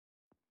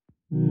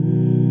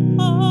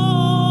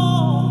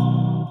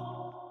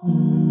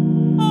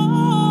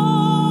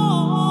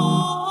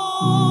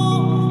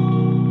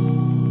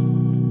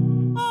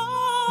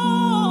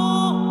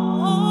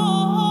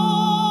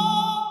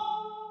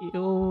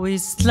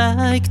just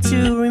like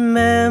to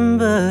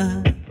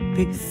remember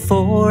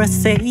before I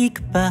say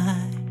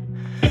goodbye.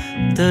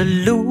 The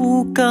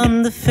look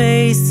on the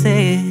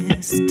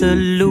faces, the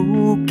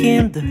look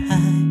in their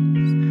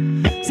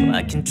eyes, so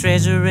I can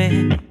treasure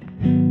it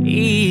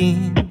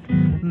in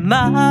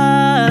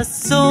my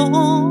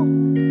soul,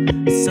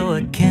 so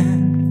I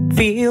can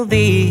feel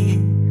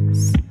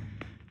this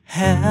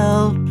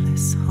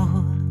helpless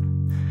hold.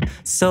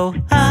 So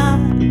I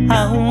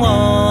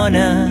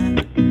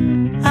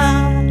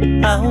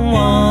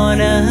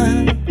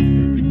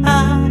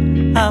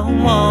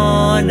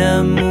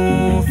wanna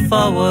move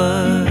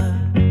forward,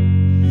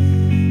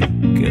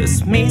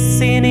 'cause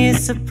missing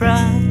is a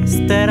price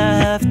that I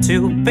have to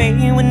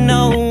pay with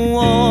no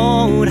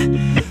one.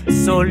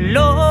 So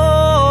Lord,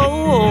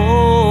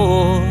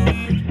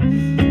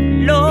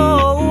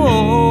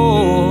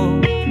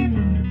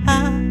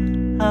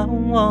 I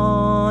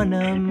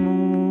wanna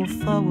move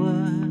forward.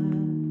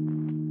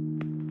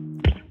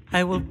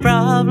 I will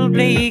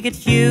probably get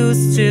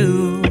used to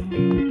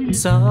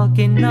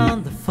talking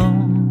on the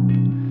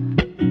phone,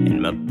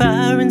 and my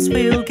parents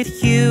will get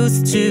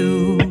used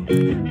to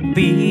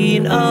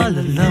being all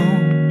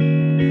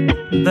alone.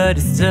 But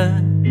it's the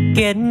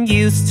getting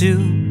used to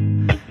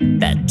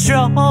that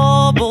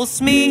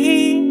troubles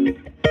me,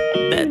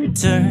 that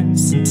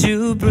turns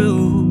into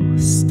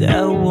bruise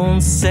that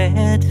won't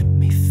set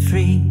me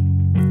free.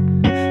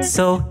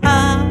 So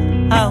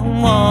I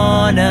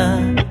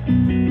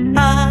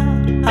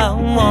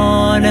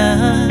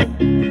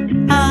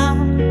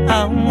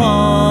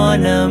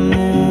wanna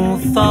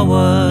move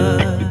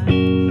forward,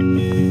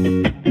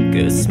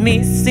 'cause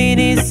missing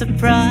is a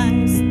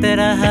price that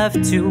I have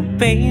to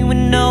pay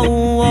with no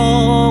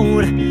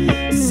one.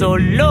 So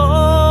Lord,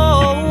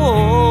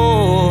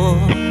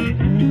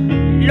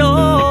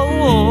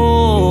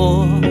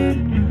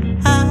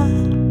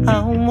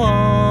 I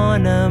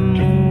wanna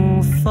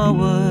move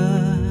forward.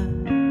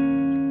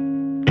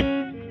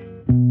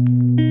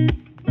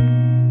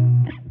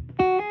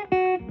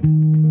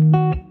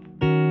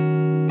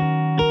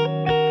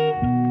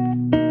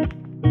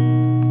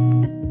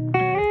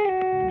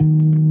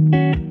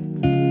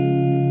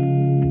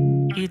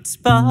 It's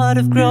part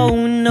of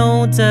growing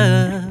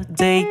older,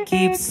 they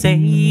keep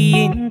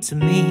saying to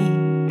me.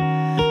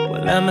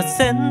 Well, I'm a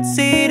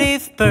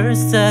sensitive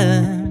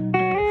person,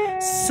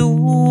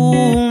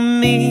 sue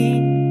me.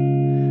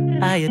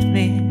 I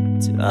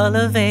admit to all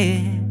of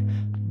it,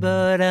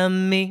 but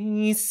I'm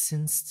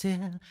missing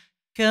still.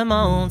 Come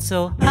on,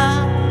 so I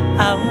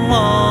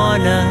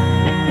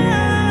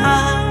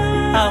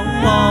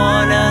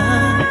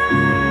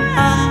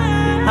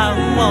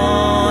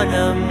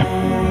wanna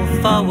move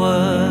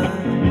forward,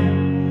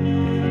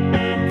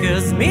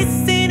 'cause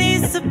missing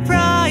is a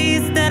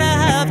price that I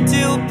have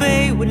to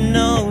pay with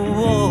no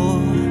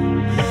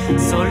one.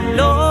 So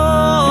Lord,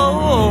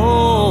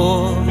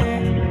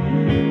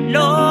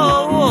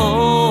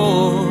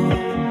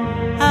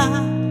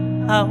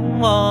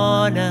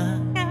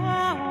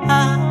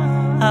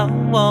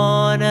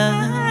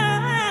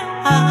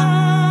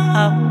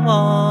 I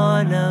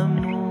wanna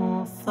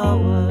move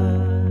forward.